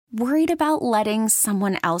Worried about letting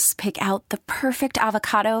someone else pick out the perfect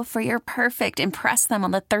avocado for your perfect impress them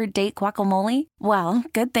on the third date guacamole? Well,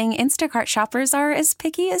 good thing Instacart shoppers are as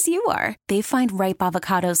picky as you are. They find ripe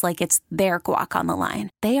avocados like it's their guac on the line.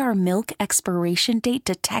 They are milk expiration date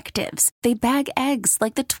detectives. They bag eggs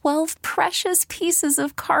like the 12 precious pieces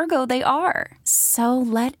of cargo they are. So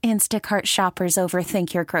let Instacart shoppers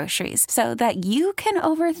overthink your groceries so that you can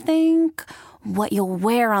overthink what you'll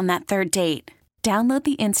wear on that third date. Download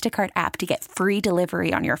the Instacart app to get free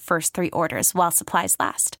delivery on your first 3 orders while supplies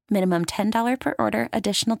last. Minimum $10 per order.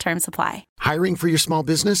 Additional terms apply. Hiring for your small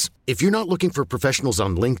business? If you're not looking for professionals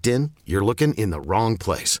on LinkedIn, you're looking in the wrong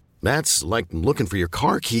place. That's like looking for your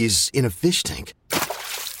car keys in a fish tank.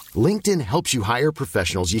 LinkedIn helps you hire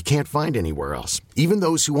professionals you can't find anywhere else, even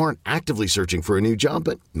those who aren't actively searching for a new job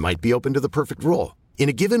but might be open to the perfect role. In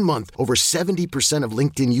a given month, over 70% of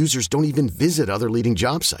LinkedIn users don't even visit other leading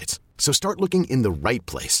job sites. So start looking in the right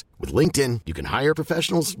place. With LinkedIn, you can hire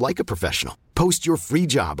professionals like a professional. Post your free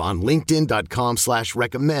job on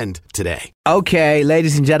linkedin.com/recommend today. Okay,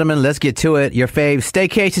 ladies and gentlemen, let's get to it. Your fave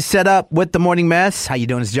Staycation Setup with the Morning Mess. How you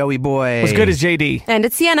doing? It's Joey Boy. What's good? It's JD. And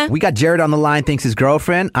it's Sienna. We got Jared on the line, thinks his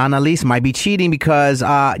girlfriend, Annalise, might be cheating because,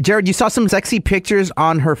 Jared, you saw some sexy pictures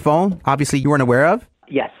on her phone, obviously you weren't aware of?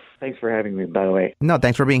 Yes. Thanks for having me, by the way. No,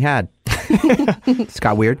 thanks for being had. It's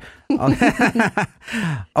got weird.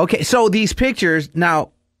 Okay, so these pictures,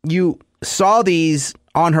 now, you saw these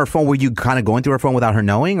on her phone. Were you kind of going through her phone without her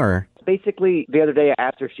knowing, or? Basically, the other day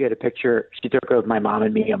after she had a picture, she took it with my mom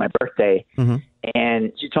and me on my birthday,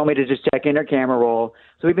 and she told me to just check in her camera roll.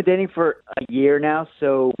 So we've been dating for a year now,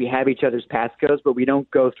 so we have each other's passcodes, but we don't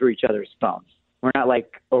go through each other's phones. We're not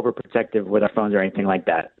like overprotective with our phones or anything like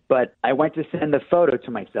that. But I went to send the photo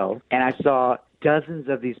to myself, and I saw dozens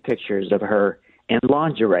of these pictures of her in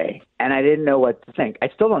lingerie, and I didn't know what to think. I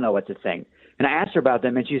still don't know what to think. And I asked her about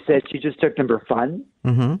them, and she said she just took them for fun.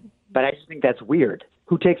 But I just think that's weird.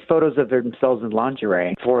 Who takes photos of themselves in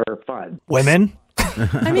lingerie for fun? Women?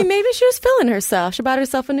 I mean, maybe she was feeling herself. She bought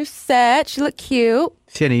herself a new set. She looked cute.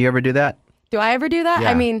 Sienna, you ever do that? Do I ever do that?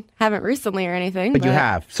 Yeah. I mean, haven't recently or anything. But you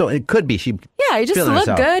have. So it could be she. Yeah, you just feeling look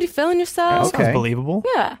herself. good. You're feeling yourself. Okay. Sounds believable.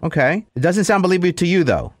 Yeah. Okay. It doesn't sound believable to you,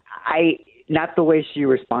 though. Not the way she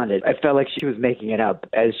responded. I felt like she was making it up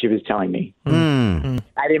as she was telling me.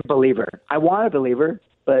 I didn't believe her. I want to believe her,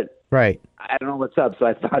 but Right. I don't know what's up. So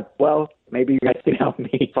I thought, well, maybe you guys can help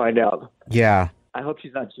me find out. Yeah. I hope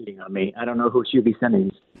she's not cheating on me. I don't know who she'd be sending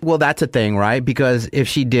these. Well, that's a thing, right? Because if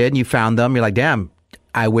she did and you found them, you're like, damn,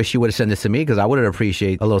 I wish you would have sent this to me because I would have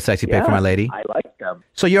appreciated a little sexy pic for my lady. I like them.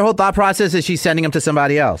 So your whole thought process is she's sending them to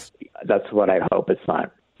somebody else? That's what I hope. It's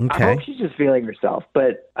not. Okay. I hope she's just feeling herself,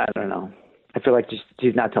 but I don't know. I feel like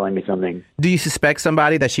she's not telling me something. Do you suspect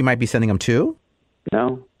somebody that she might be sending them to?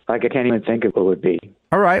 No. Like, I can't even think of who it would be.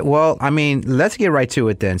 All right. Well, I mean, let's get right to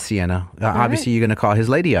it then, Sienna. Obviously, you're going to call his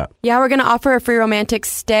lady up. Yeah, we're going to offer a free romantic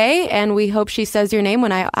stay, and we hope she says your name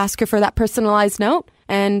when I ask her for that personalized note.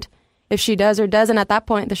 And if she does or doesn't, at that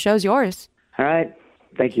point, the show's yours. All right.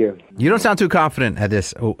 Thank you. You don't sound too confident at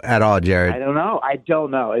this at all, Jared. I don't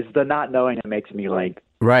know. It's the not knowing that makes me like...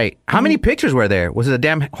 Right. How many pictures were there? Was it a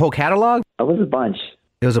damn whole catalog? It was a bunch.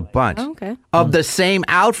 It was a bunch. Oh, okay. Of the same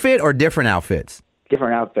outfit or different outfits?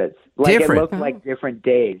 Different outfits. Like, Different. it looked like different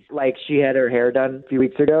days. Like, she had her hair done a few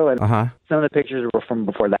weeks ago, and some of the pictures were from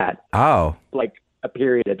before that. Oh. Like, a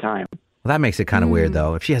period of time. Well, that makes it kind of weird,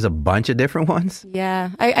 though. If she has a bunch of different ones.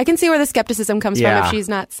 Yeah. I can see where the skepticism comes from Yeah. if she's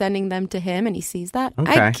not sending them to him and he sees that.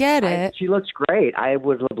 Okay. I get it. She looks great. I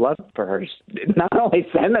would have loved for her to not only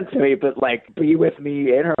send them to me, but, like, be with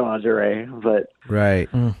me in her lingerie. But Right.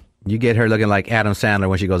 You get her looking like Adam Sandler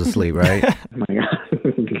when she goes to sleep, right? oh my God.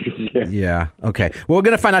 Yeah. Okay. Well, we're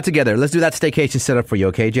going to find out together. Let's do that staycation setup for you,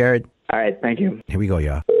 okay, Jared? All right. Thank you. Here we go,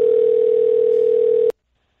 y'all.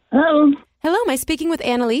 Hello. Hello, am I speaking with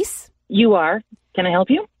Annalise? You are. Can I help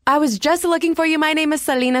you? I was just looking for you. My name is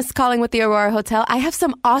Salinas, calling with the Aurora Hotel. I have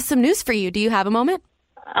some awesome news for you. Do you have a moment?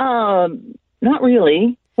 Not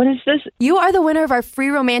really. What is this? You are the winner of our free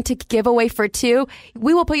romantic giveaway for 2.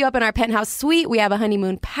 We will put you up in our penthouse suite. We have a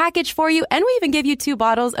honeymoon package for you, and we even give you 2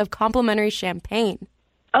 bottles of complimentary champagne.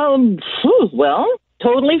 Well,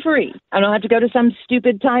 totally free. I don't have to go to some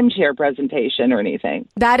stupid timeshare presentation or anything.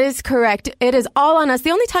 That is correct. It is all on us.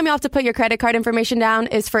 The only time you have to put your credit card information down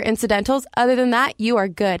is for incidentals. Other than that, you are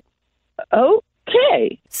good.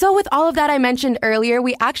 Okay. So with all of that I mentioned earlier,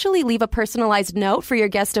 we actually leave a personalized note for your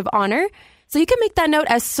guest of honor. So you can make that note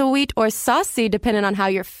as sweet or saucy depending on how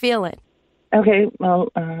you're feeling. Okay.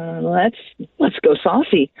 Well, let's go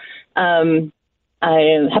saucy. How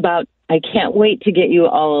about I can't wait to get you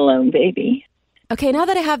all alone, baby. Okay, now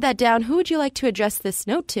that I have that down, who would you like to address this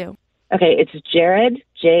note to? Okay, it's Jared,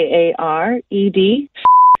 Jared.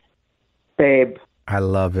 Babe. I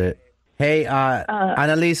love it. Hey,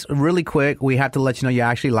 Annalise, really quick, we have to let you know you're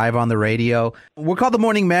actually live on the radio. We're called The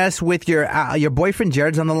Morning Mess with your boyfriend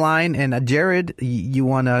Jared's on the line. And Jared, you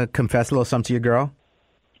want to confess a little something to your girl?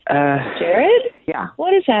 Jared? Yeah.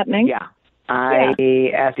 What is happening? Yeah.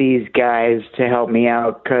 I asked these guys to help me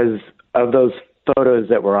out because of those photos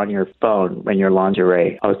that were on your phone in your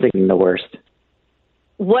lingerie. I was thinking the worst.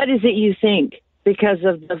 What is it you think? Because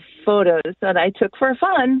of the photos that I took for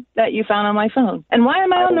fun that you found on my phone. And why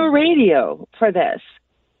am I on the radio for this?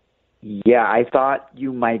 Yeah, I thought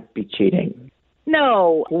you might be cheating.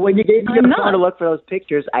 No. When you gave me your I'm phone not. to look for those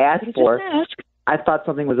pictures I asked for, I thought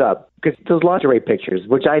something was up. Because those lingerie pictures,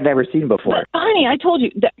 which I'd never seen before. But, honey, I told you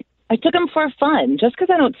that I took them for fun. Just because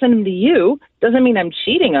I don't send them to you doesn't mean I'm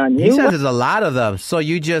cheating on you. He says there's a lot of them. So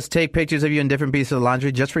you just take pictures of you in different pieces of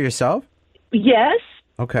lingerie just for yourself? Yes.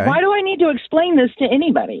 Okay. Why do I need to explain this to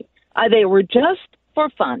anybody? They were just for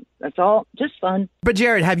fun. That's all. Just fun. But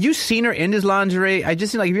Jared, have you seen her in this lingerie? I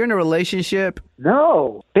just feel like if you're in a relationship.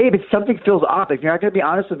 No. Babe, it's something feels off. If you're not going to be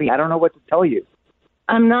honest with me, I don't know what to tell you.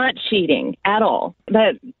 I'm not cheating at all.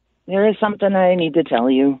 But there is something I need to tell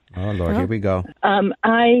you. Oh, Lord, here we go.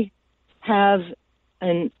 I have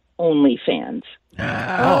an OnlyFans.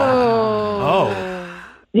 Oh.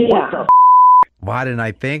 Yeah. Why didn't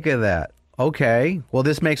I think of that? Okay. Well,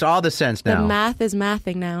 this makes all the sense now. The math is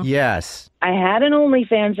mathing now. Yes. I had an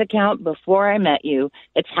OnlyFans account before I met you.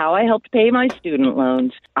 It's how I helped pay my student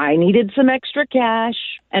loans. I needed some extra cash,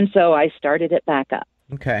 and so I started it back up.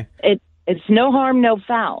 Okay. It's no harm, no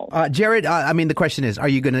foul. Jared, the question is, are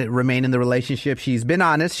you going to remain in the relationship? She's been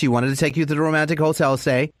honest. She wanted to take you to the romantic hotel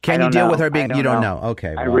stay. Can you deal with her being... You don't know.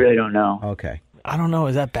 Okay. I really don't know. Okay. I don't know.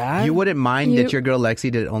 Is that bad? You wouldn't mind that your girl Lexi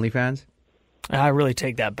did OnlyFans? I really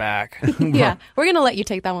take that back. Yeah, we're going to let you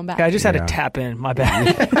take that one back. I just had to tap in. My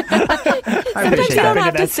bad. Sometimes you don't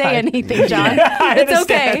have to say anything, John. It's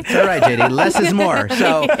okay. It's all right, JD. Less is more.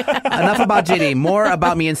 So enough about JD. More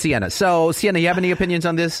about me and Sienna. So, Sienna, you have any opinions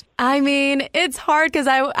on this? I mean, it's hard because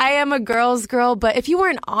I am a girl's girl, but if you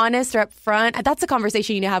weren't honest or upfront, that's a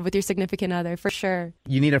conversation you need to have with your significant other, for sure.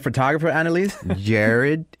 You need a photographer, Annalise?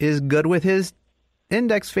 Jared is good with his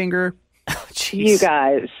index finger. Jeez. You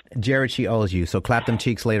guys. Jared, she owes you, so clap them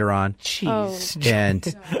cheeks later on. Jeez. And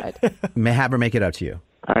have her make it up to you.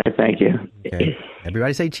 All right, thank you. Okay.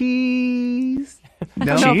 Everybody say cheese. I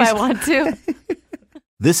don't know if I want to.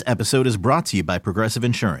 This episode is brought to you by Progressive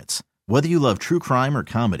Insurance. Whether you love true crime or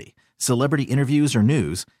comedy, celebrity interviews or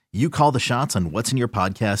news, you call the shots on what's in your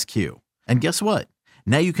podcast queue. And guess what?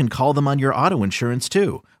 Now you can call them on your auto insurance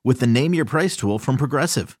too with the Name Your Price tool from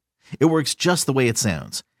Progressive. It works just the way it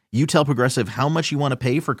sounds. You tell Progressive how much you want to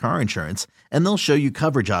pay for car insurance, and they'll show you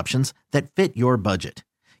coverage options that fit your budget.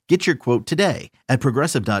 Get your quote today at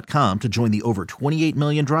Progressive.com to join the over 28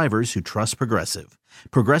 million drivers who trust Progressive.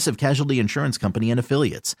 Progressive Casualty Insurance Company and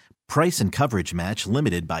Affiliates. Price and coverage match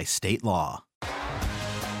limited by state law.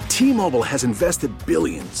 T-Mobile has invested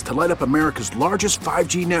billions to light up America's largest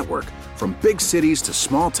 5G network, from big cities to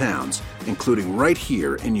small towns, including right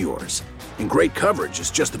here in yours. And great coverage is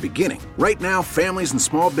just the beginning. Right now, families and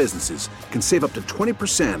small businesses can save up to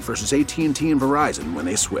 20% versus AT&T and Verizon when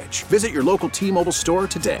they switch. Visit your local T-Mobile store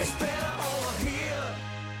today.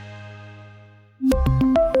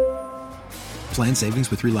 Plan savings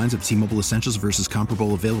with 3 lines of T-Mobile Essentials versus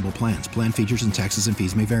comparable available plans. Plan features and taxes and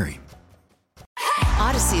fees may vary.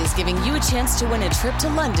 Odyssey is giving you a chance to win a trip to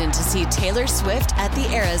London to see Taylor Swift at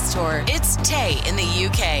the Eras Tour. It's Tay in the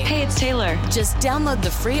UK. Hey, it's Taylor. Just download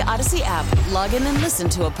the free Odyssey app, log in and listen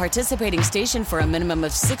to a participating station for a minimum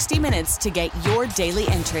of 60 minutes to get your daily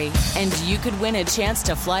entry. And you could win a chance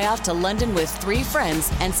to fly off to London with 3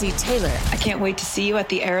 friends and see Taylor. I can't wait to see you at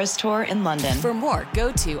the Eras Tour in London. For more,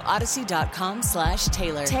 go to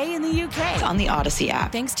odyssey.com/Taylor. Tay in the UK. It's on the Odyssey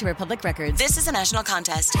app. Thanks to Republic Records. This is a national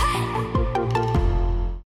contest.